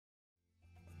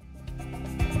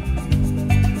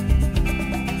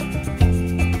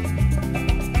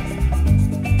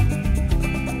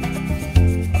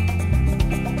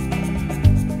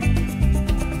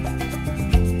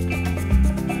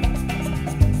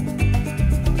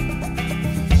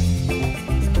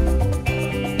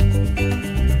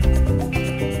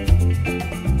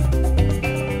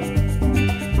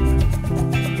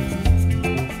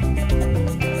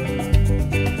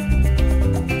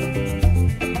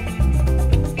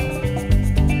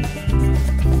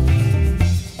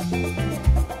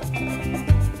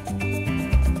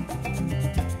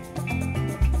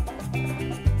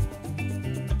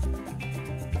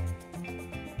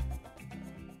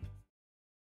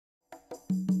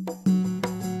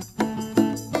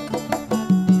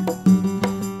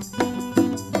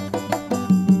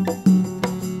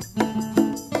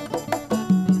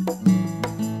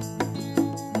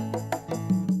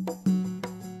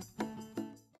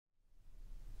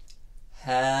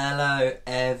Hello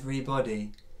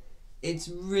everybody, it's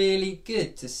really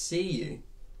good to see you.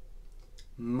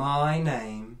 My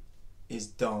name is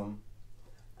Dom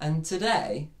and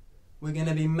today we're going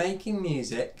to be making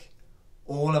music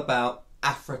all about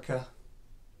Africa.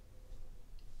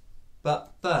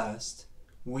 But first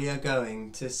we are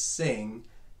going to sing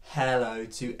hello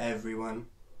to everyone.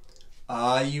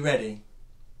 Are you ready?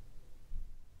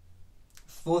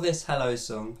 For this hello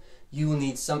song you will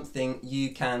need something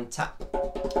you can tap.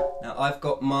 Now I've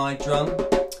got my drum.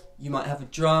 You might have a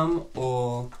drum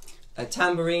or a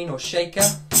tambourine or shaker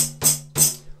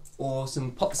or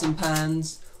some pots and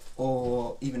pans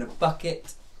or even a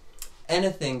bucket.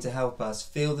 Anything to help us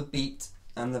feel the beat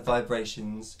and the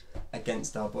vibrations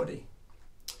against our body.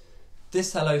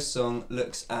 This hello song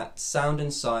looks at sound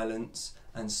and silence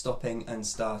and stopping and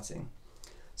starting.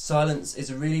 Silence is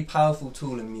a really powerful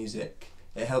tool in music.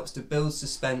 It helps to build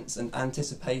suspense and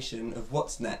anticipation of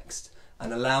what's next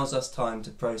and allows us time to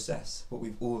process what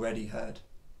we've already heard.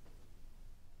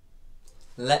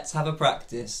 Let's have a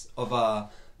practice of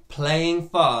our playing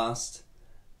fast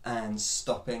and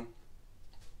stopping.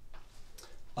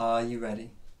 Are you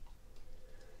ready?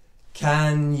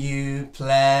 Can you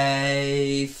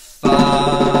play fast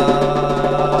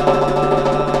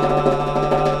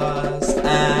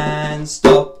and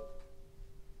stop?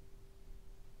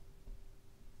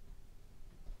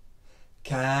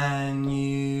 Can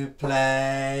you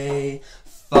play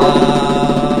fast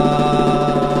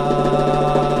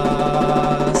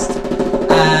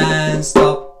and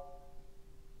stop?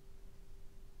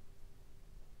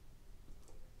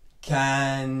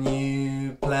 Can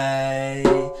you play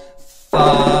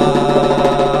fast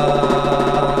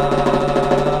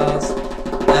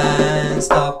and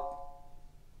stop?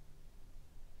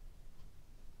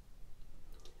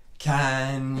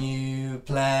 Can you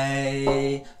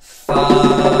play fast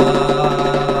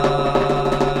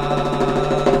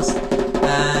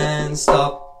and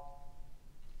stop?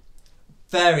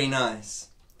 Very nice.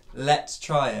 Let's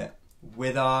try it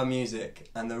with our music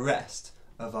and the rest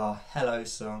of our hello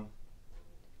song.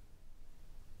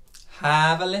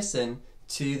 Have a listen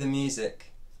to the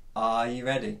music. Are you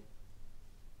ready?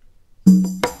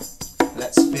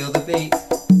 Let's feel the beat.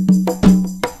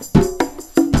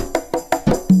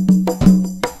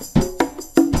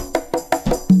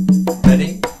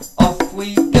 Ready? Off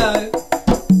we go.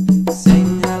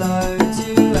 Sing hello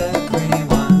to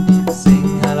everyone.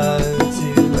 Sing hello to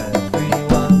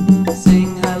everyone.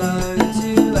 Sing hello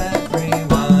to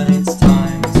everyone. It's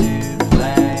time to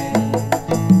play.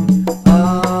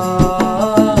 Oh,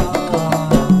 oh,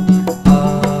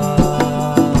 oh,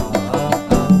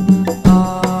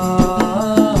 oh,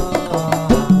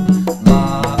 oh.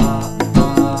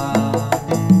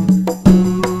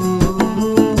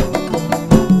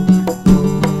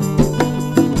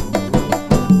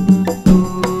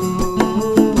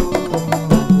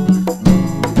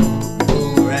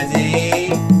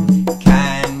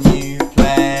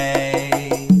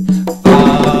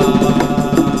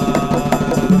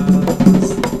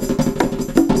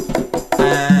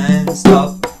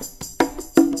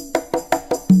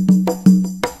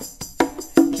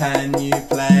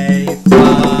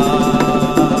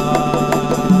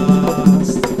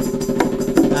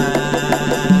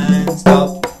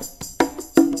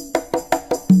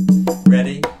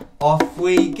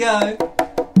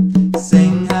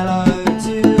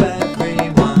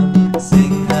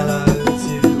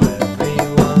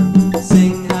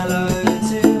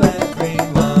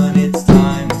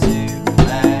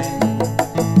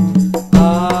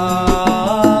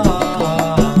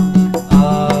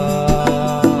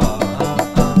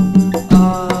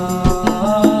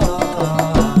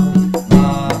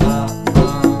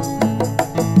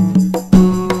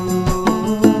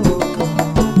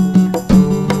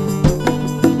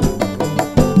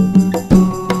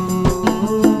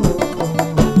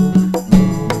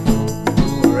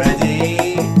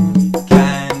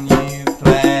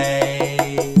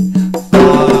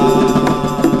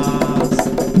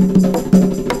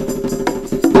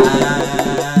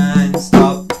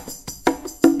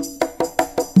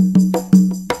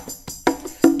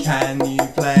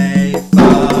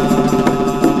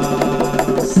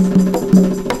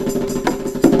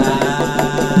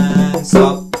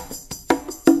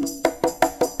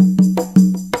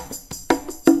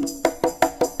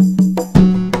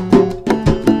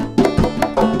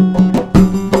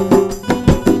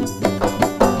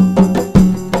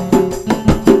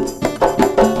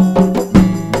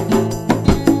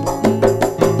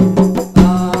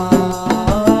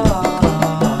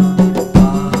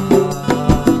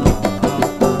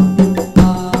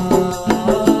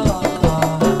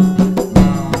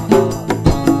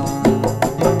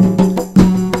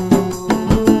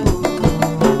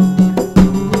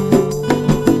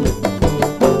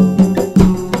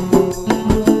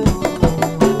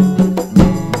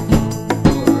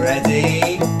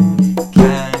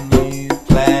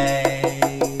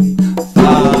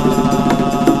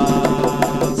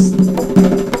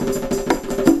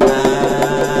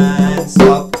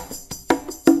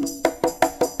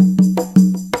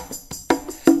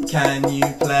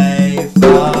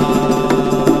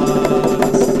 fast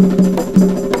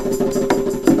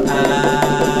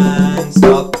and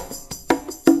stop.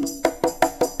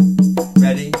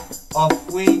 Ready?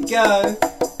 Off we go.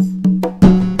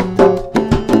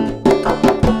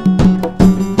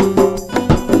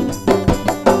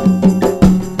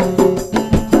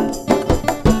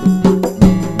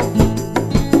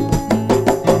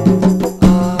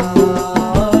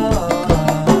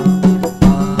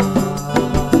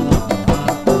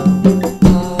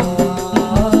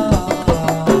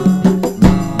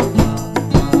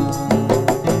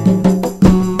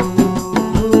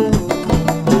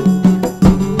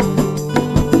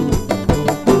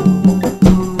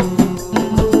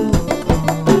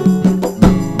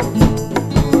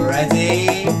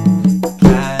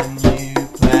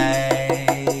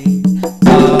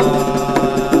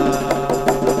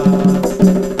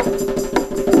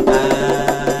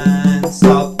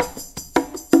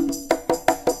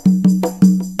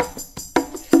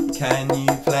 Can you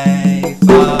play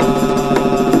fast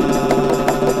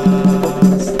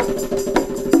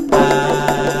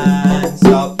and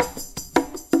stop?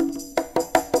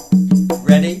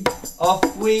 Ready?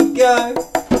 Off we go.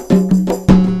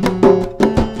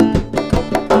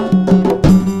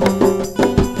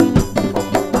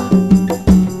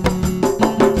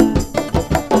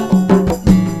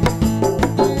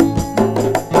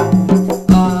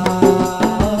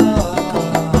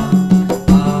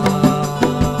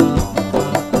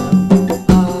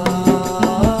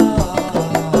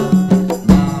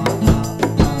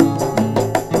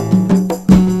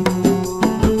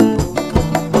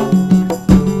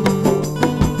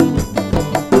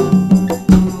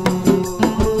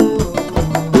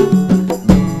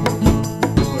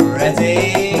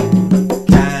 Ready?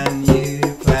 Can you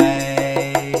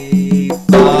play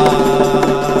fast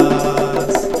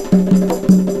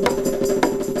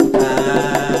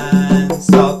and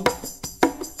stop?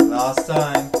 Last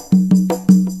time.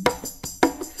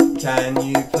 Can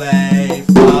you play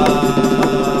fast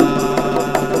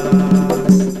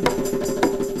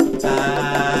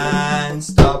and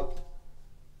stop?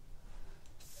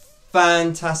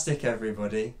 Fantastic,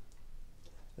 everybody.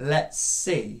 Let's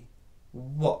see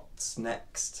what's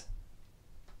next.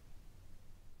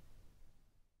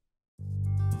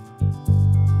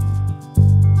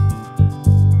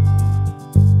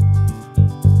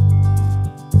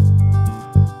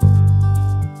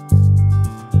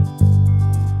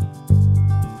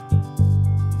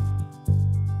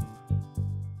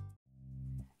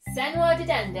 Senwa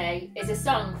Didende is a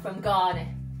song from Ghana.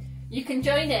 You can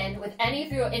join in with any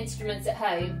of your instruments at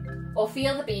home or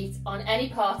feel the beat on any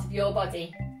part of your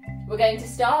body. We're going to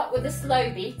start with a slow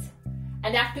beat,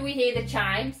 and after we hear the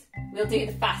chimes, we'll do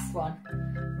the fast one.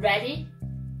 Ready?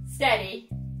 Steady?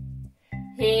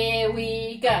 Here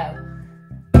we go.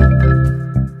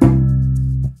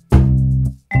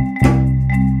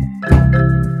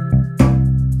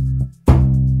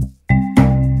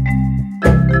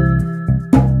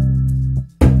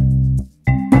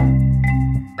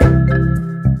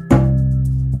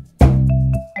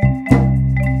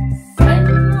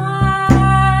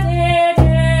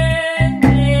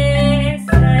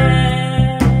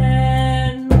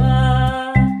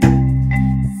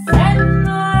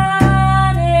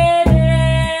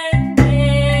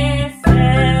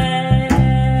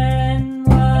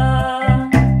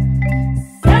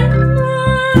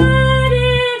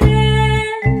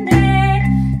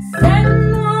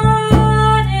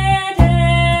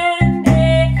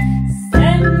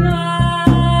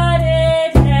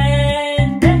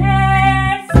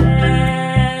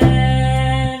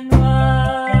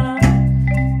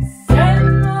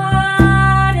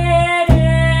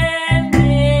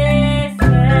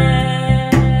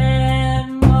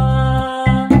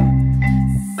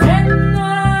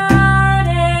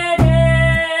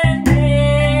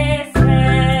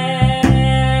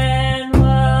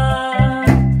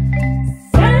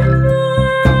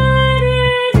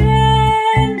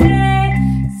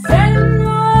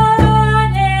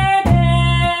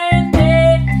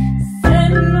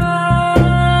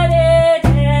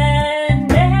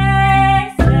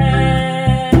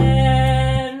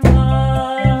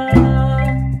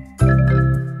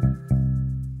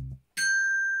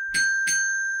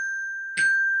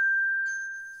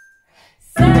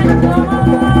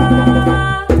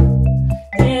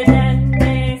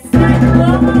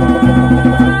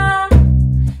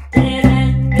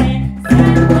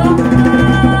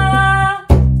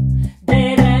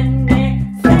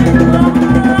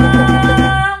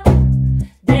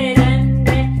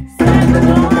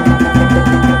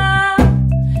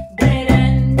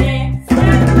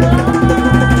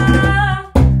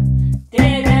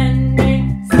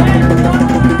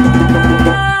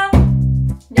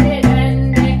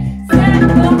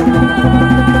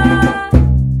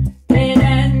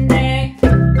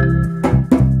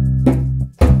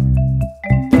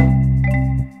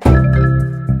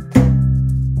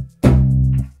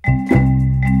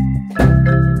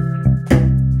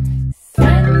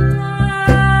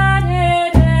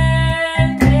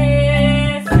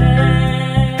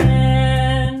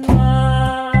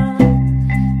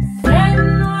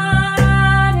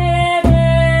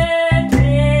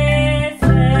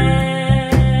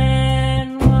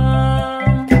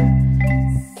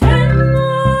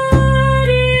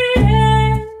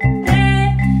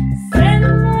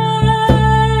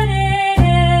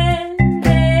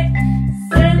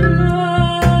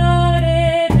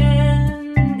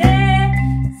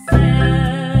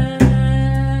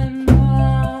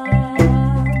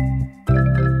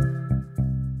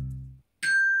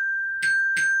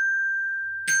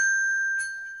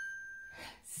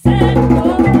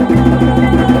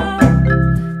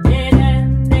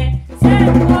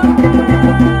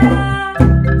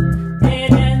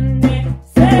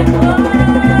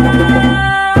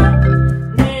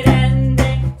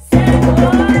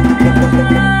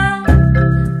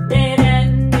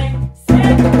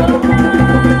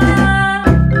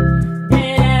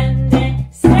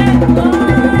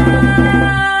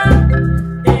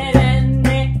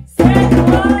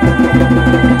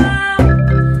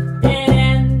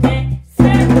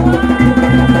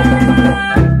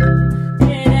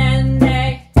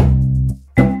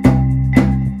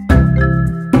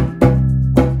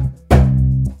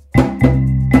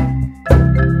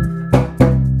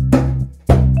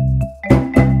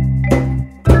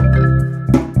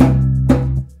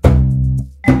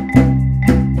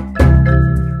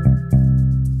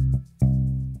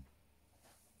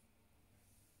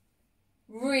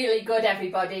 Really good,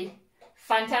 everybody.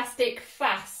 Fantastic,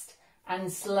 fast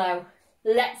and slow.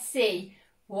 Let's see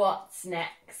what's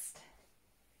next.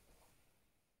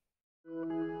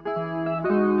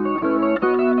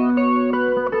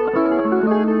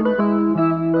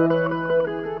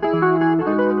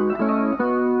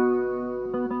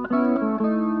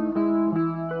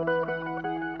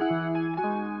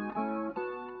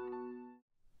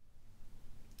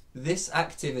 This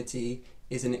activity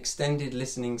is an extended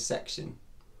listening section.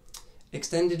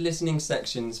 Extended listening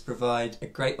sections provide a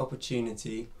great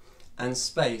opportunity and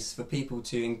space for people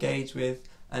to engage with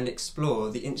and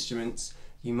explore the instruments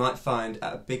you might find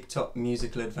at a big top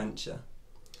musical adventure.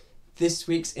 This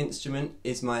week's instrument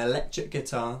is my electric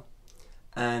guitar,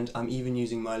 and I'm even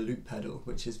using my loop pedal,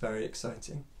 which is very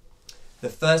exciting. The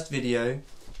first video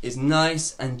is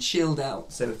nice and chilled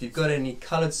out, so if you've got any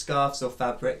coloured scarves or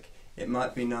fabric, it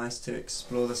might be nice to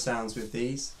explore the sounds with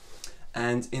these.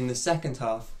 And in the second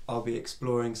half, I'll be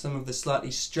exploring some of the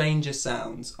slightly stranger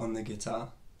sounds on the guitar.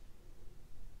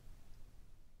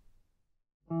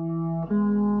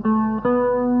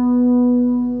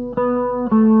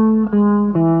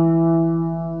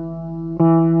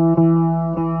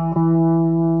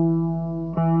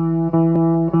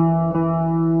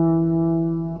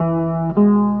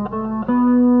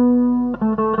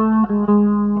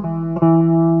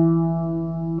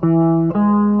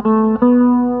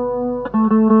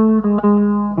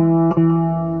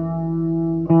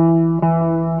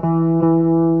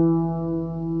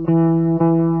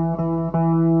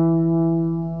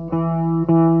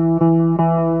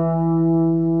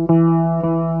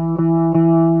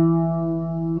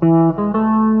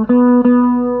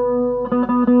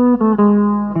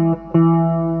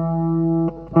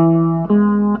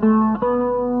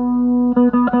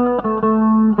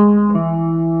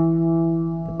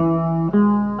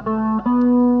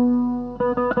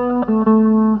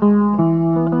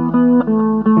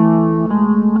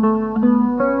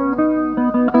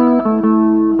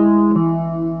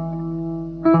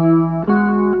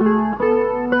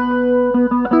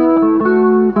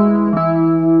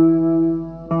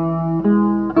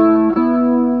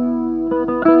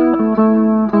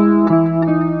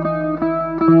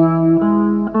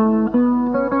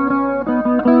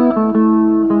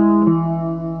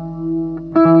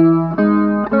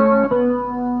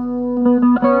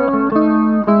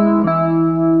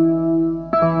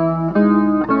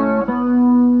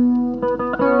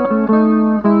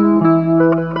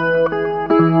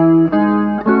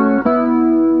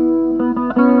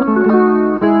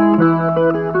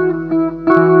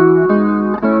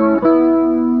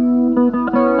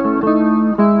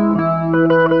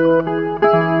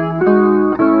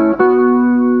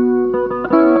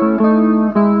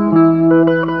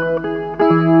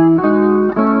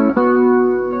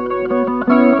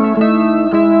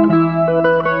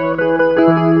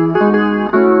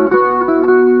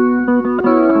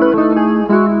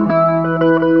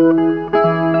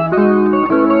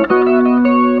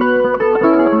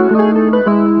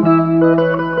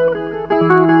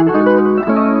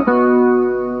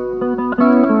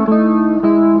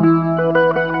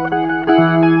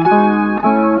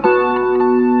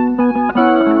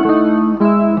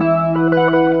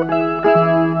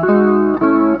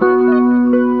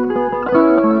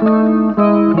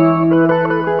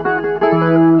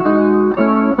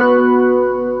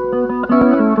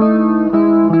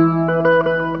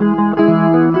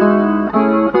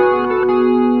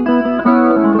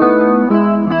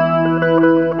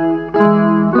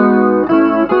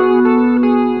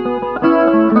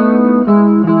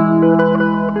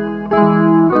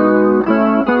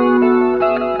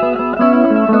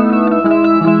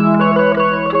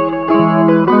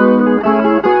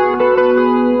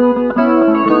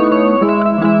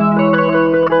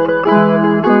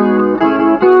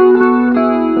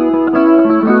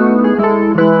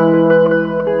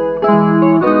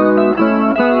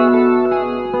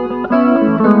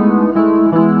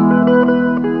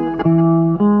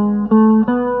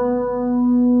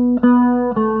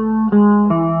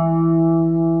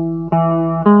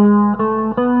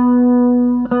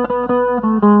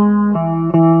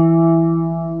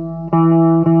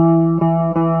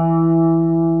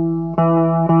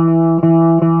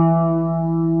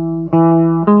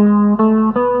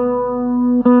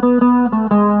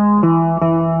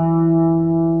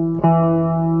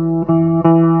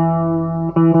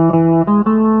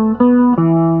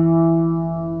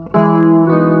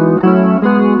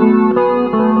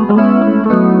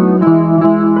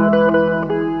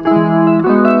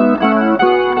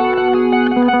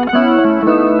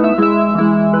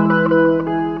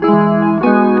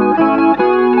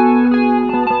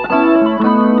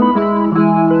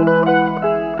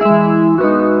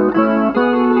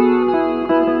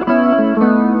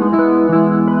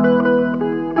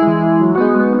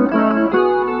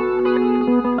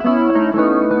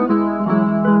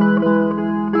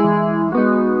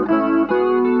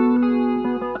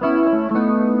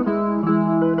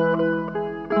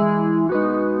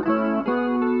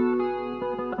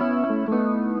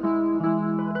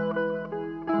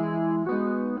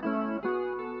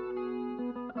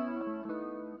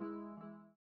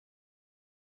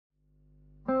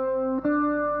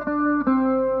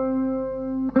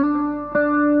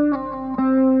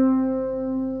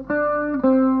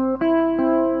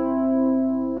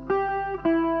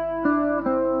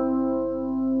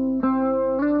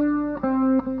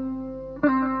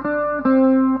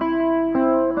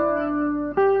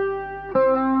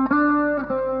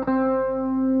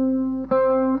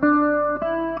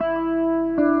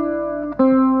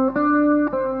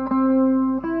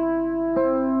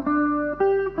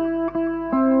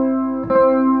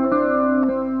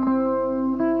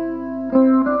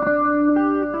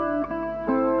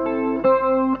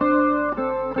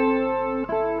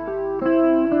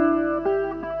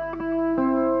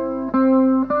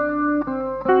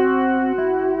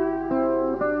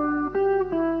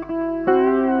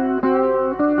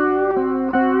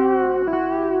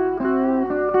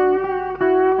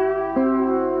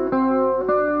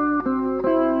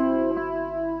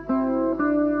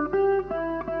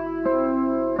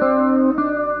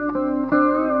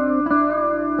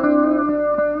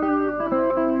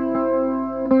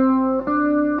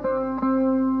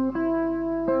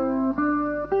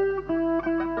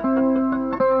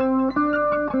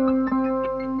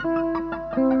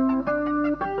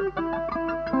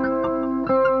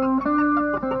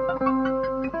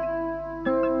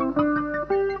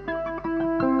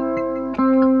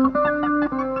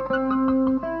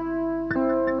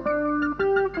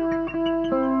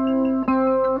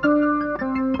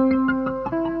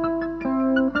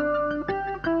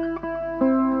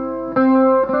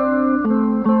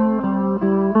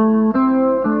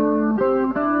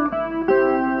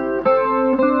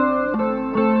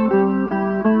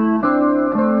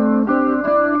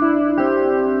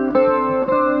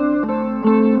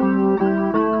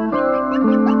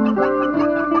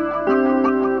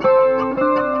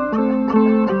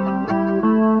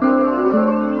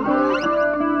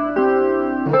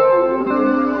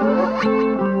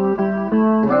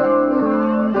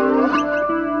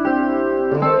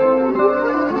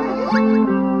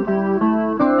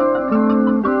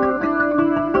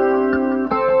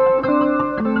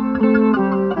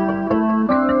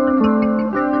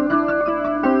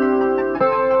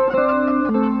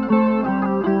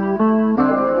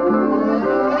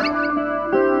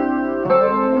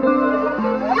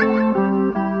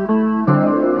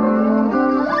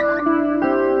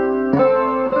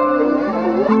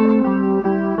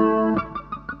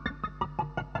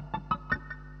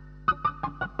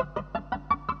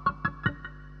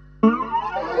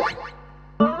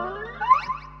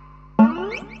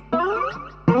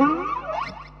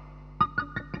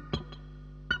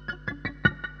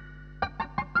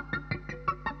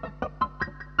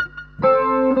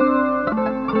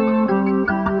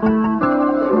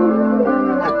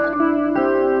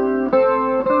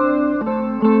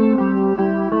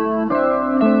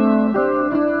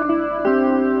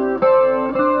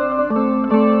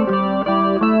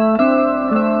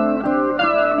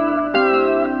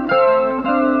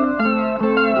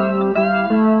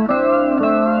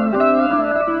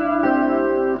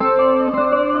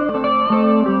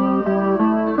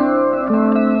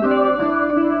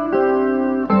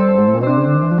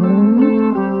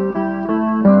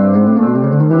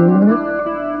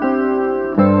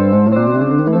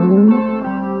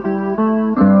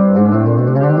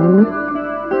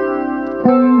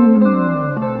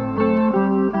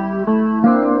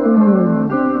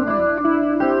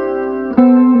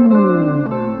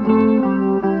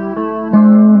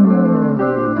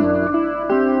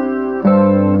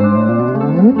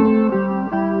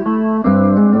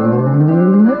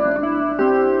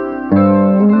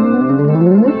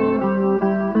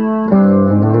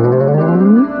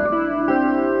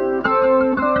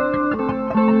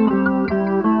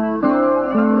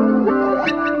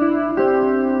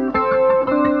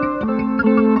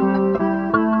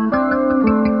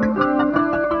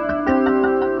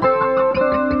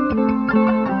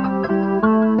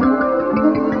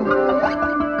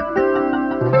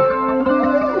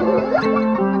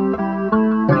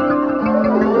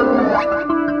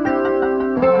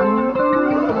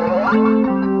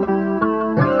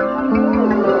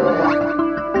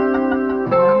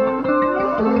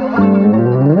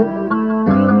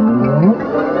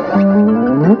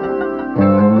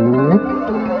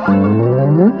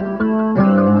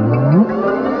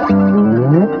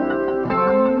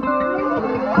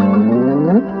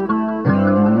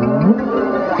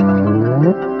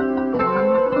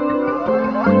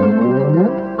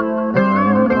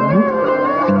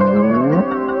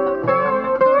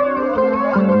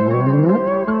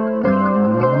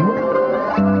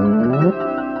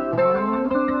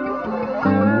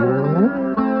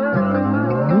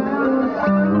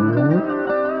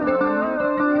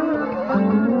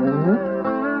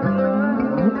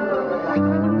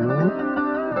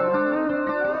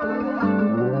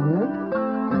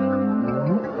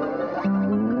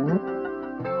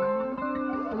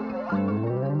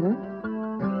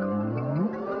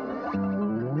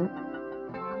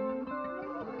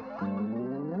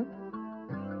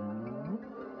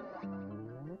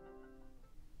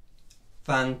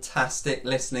 Fantastic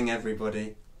listening,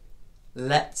 everybody.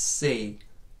 Let's see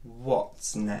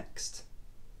what's next.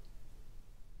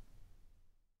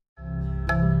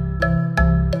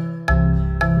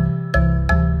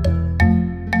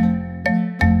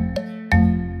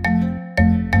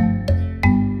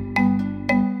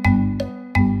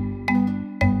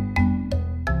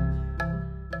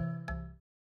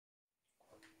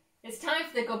 It's time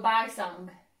for the goodbye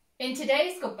song. In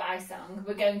today's goodbye song,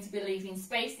 we're going to be leaving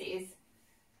spaces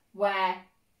where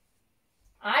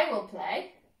I will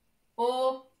play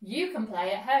or you can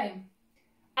play at home.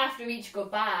 After each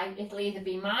goodbye, it'll either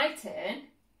be my turn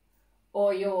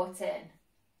or your turn.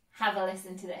 Have a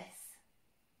listen to this.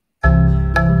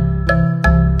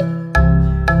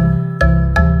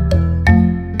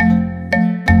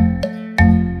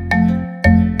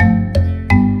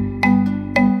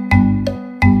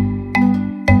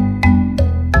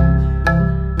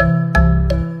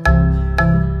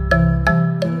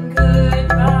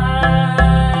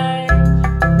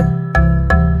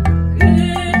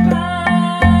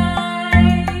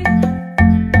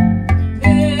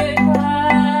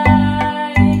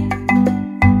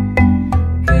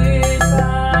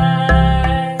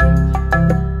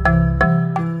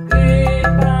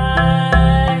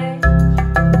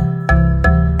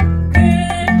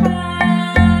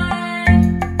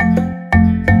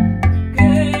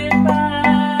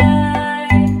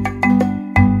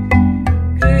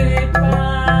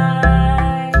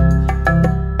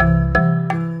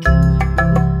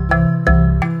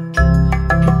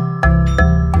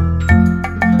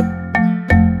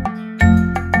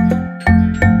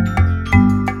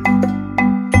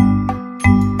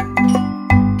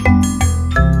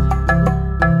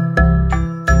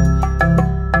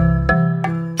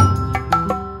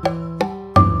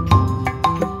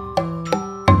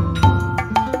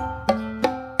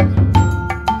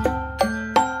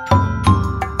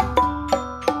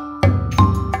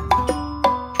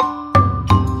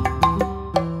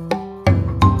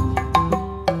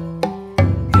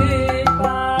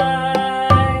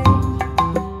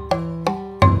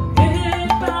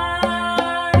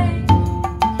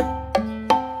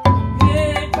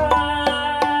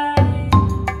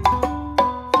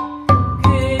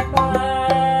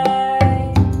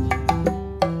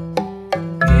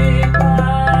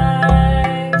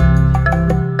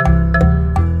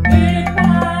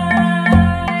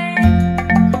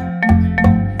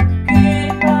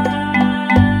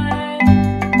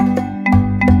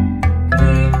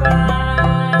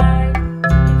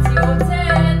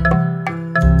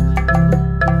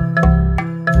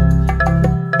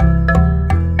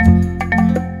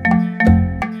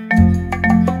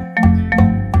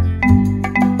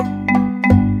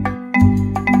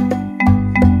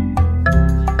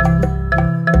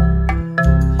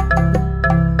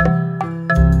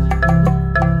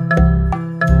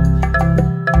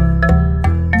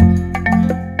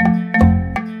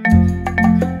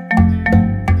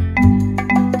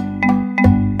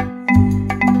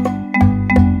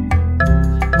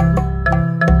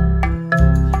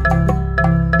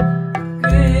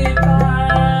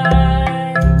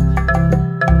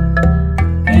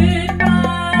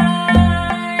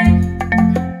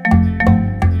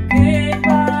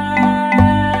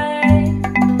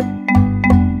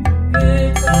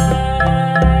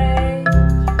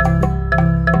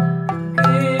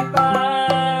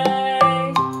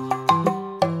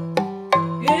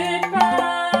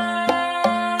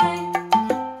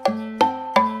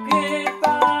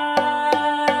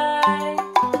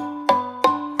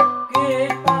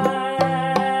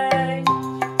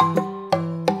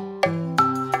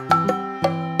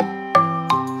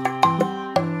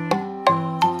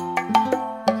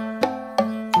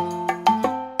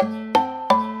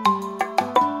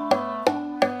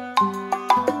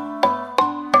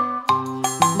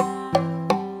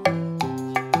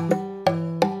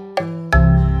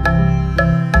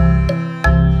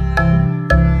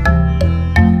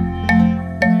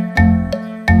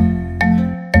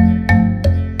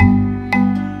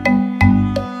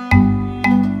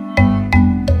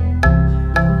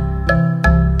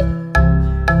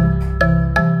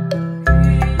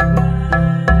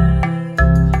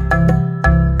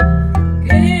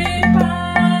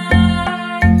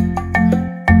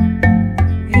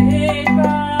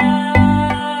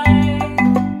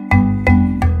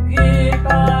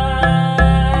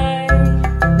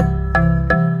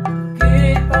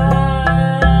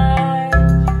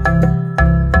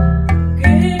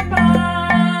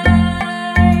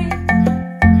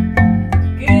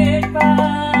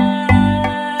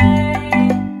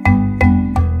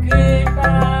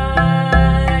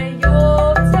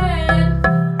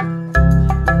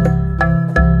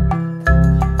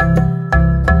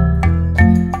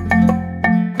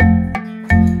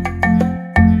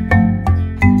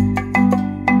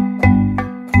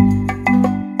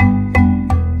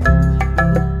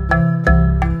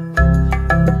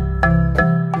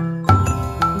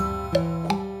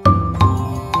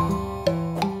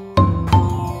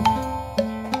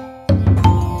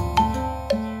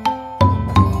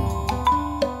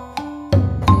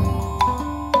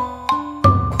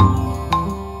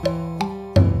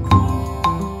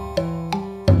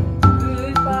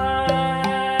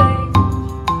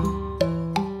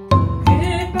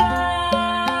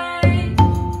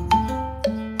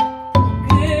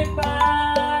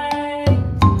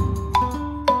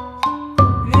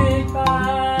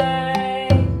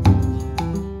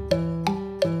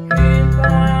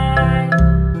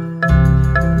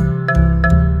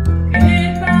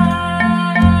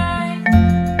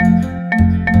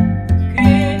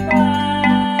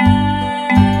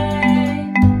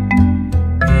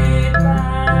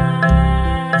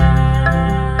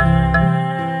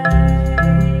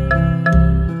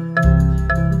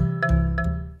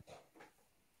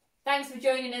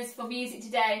 joining us for Music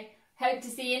Today. Hope to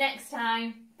see you next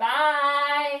time.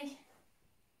 Bye!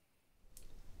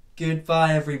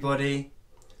 Goodbye everybody.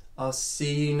 I'll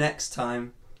see you next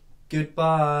time.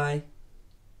 Goodbye.